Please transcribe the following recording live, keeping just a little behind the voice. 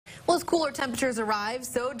Well, as cooler temperatures arrive,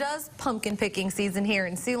 so does pumpkin picking season here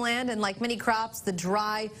in Siouxland. And like many crops, the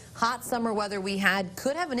dry, hot summer weather we had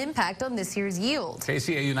could have an impact on this year's yield.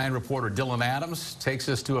 KCAU-9 reporter Dylan Adams takes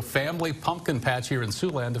us to a family pumpkin patch here in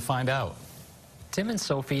Siouxland to find out. Tim and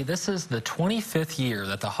Sophie, this is the 25th year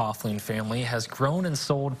that the Hoffling family has grown and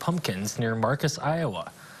sold pumpkins near Marcus,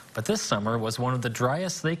 Iowa. But this summer was one of the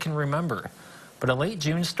driest they can remember. But a late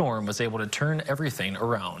June storm was able to turn everything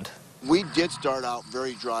around. We did start out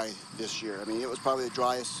very dry this year. I mean, it was probably the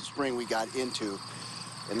driest spring we got into.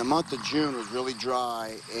 And the month of June was really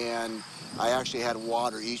dry, and I actually had to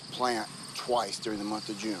water each plant twice during the month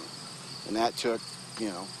of June. And that took,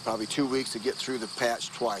 probably 2 weeks to get through the patch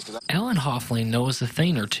twice. Alan Hoffling knows a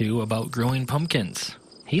thing or two about growing pumpkins.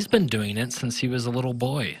 He's been doing it since he was a little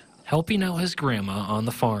boy, helping out his grandma on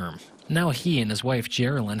the farm. Now he and his wife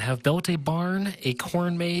Geraldine have built a barn, a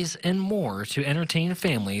corn maze, and more to entertain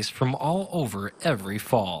families from all over every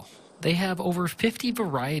fall. They have over 50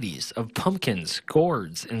 varieties of pumpkins,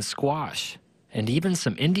 gourds, and squash, and even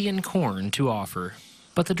some Indian corn to offer.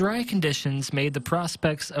 But the dry conditions made the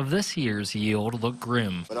prospects of this year's yield look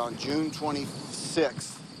grim. But on June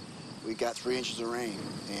 26th, we got 3 inches of rain.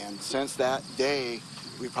 And since that day,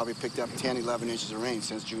 we probably picked up 10, 11 inches of rain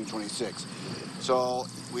since June 26th. So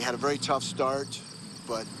we had a very tough start,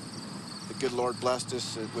 but the good Lord blessed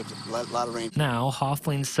us with a lot of rain. Now,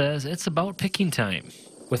 Hoffling says it's about picking time,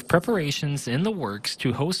 with preparations in the works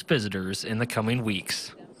to host visitors in the coming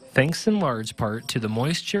weeks, thanks in large part to the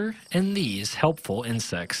moisture and these helpful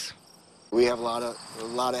insects. We have a lot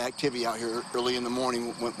of activity out here early in the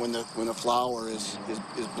morning when the flower is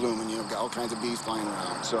blooming. Got all kinds of bees flying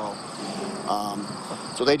around.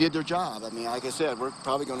 So they did their job. I mean, like I said, we're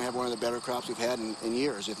probably going to have one of the better crops we've had in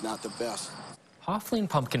years, if not the best. Hoffling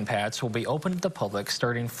Pumpkin Patch will be open to the public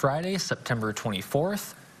starting Friday, September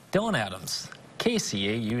 24th. Dylan Adams,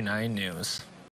 KCAU 9 News.